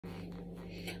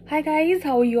Hi guys,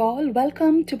 how are you all?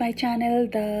 Welcome to my channel,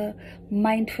 The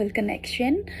Mindful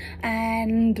Connection,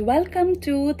 and welcome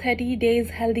to 30 Days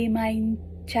Healthy Mind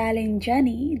Challenge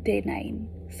Journey, Day 9.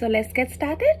 So let's get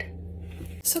started.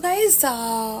 So guys,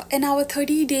 in our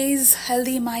 30 Days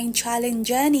Healthy Mind Challenge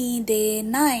Journey, Day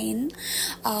 9,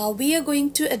 we are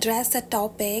going to address a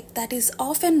topic that is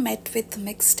often met with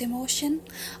mixed emotion,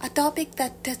 a topic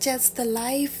that touches the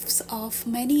lives of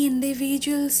many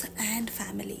individuals and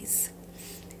families.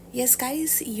 Yes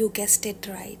guys, you guessed it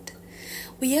right.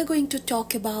 We are going to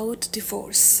talk about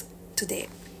divorce today.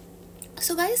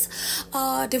 So guys,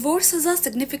 divorce is a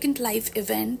significant life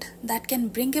event that can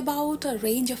bring about a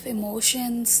range of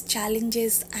emotions,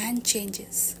 challenges and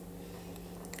changes.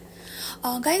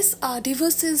 Guys,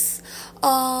 divorce is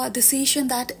a decision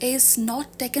that is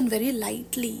not taken very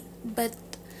lightly, but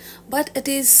it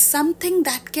is something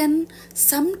that can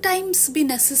sometimes be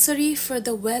necessary for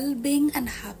the well-being and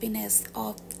happiness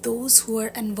of those who are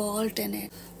involved in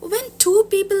it. When two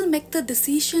people make the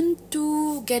decision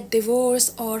to get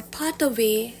divorced or part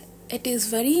away, it is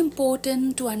very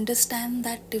important to understand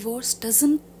that divorce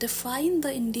doesn't define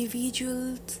the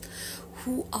individuals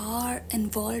who are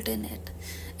involved in it.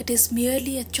 It is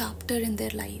merely a chapter in their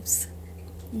lives,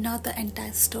 not the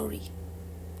entire story.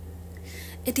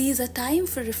 It is a time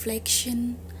for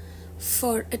reflection,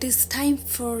 it is time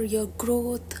for your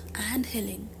growth and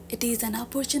healing. It is an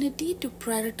opportunity to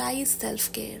prioritize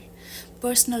self-care,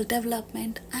 personal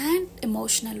development and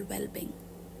emotional well-being.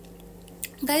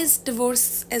 Guys,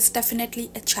 divorce is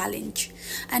definitely a challenge,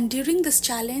 and during this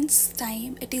challenge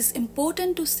time, it is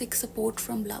important to seek support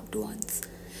from loved ones,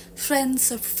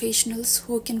 friends or professionals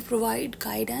who can provide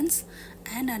guidance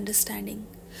and understanding.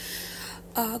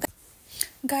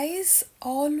 Guys,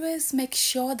 always make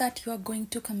sure that you are going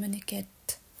to communicate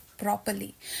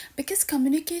properly, because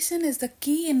communication is the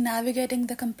key in navigating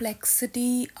the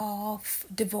complexity of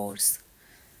divorce.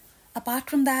 Apart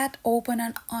from that, open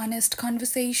and honest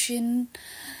conversation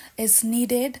is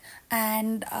needed,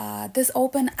 and this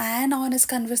open and honest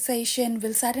conversation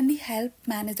will certainly help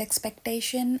manage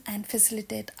expectation and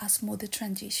facilitate a smoother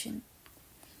transition.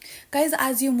 Guys,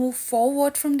 as you move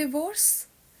forward from divorce,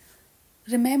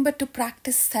 remember to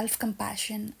practice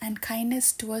self-compassion and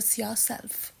kindness towards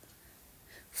yourself.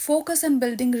 Focus on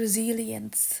building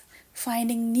resilience,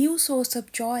 finding new source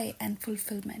of joy and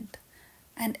fulfillment,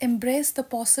 and embrace the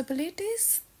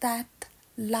possibilities that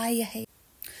lie ahead.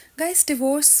 Guys,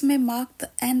 divorce may mark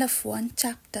the end of one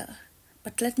chapter,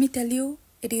 but let me tell you,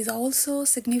 it is also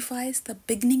signifies the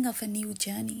beginning of a new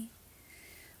journey,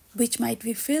 which might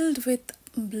be filled with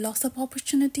lots of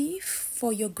opportunity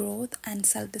for your growth and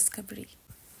self-discovery.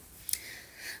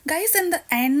 Guys, in the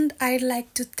end, I'd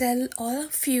like to tell all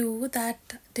of you that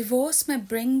divorce may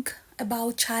bring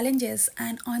about challenges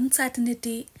and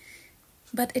uncertainty,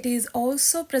 but it is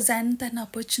also present an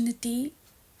opportunity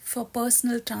for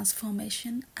personal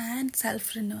transformation and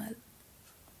self-renewal.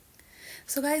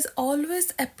 So guys,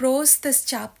 always approach this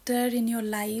chapter in your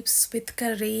lives with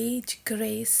courage,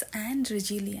 grace and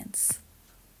resilience.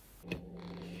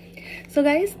 So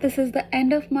guys, this is the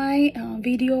end of my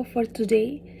video for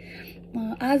today.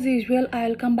 As usual,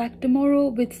 I'll come back tomorrow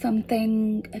with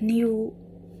something new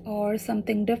or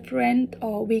something different,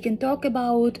 or we can talk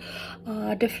about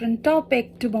a different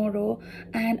topic tomorrow.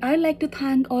 And I'd like to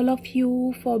thank all of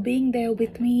you for being there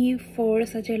with me for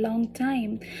such a long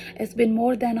time. It's been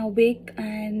more than a week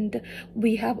and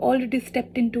we have already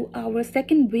stepped into our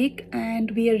second week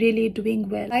and we are really doing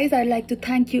well. Guys, I'd like to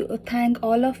thank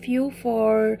all of you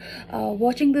for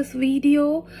watching this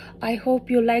video. I hope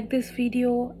you like this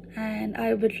video, and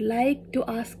I would like to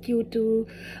ask you to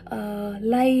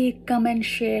like, comment,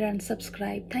 share and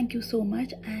subscribe. Thank you so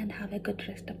much and have a good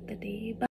rest of the day. Bye.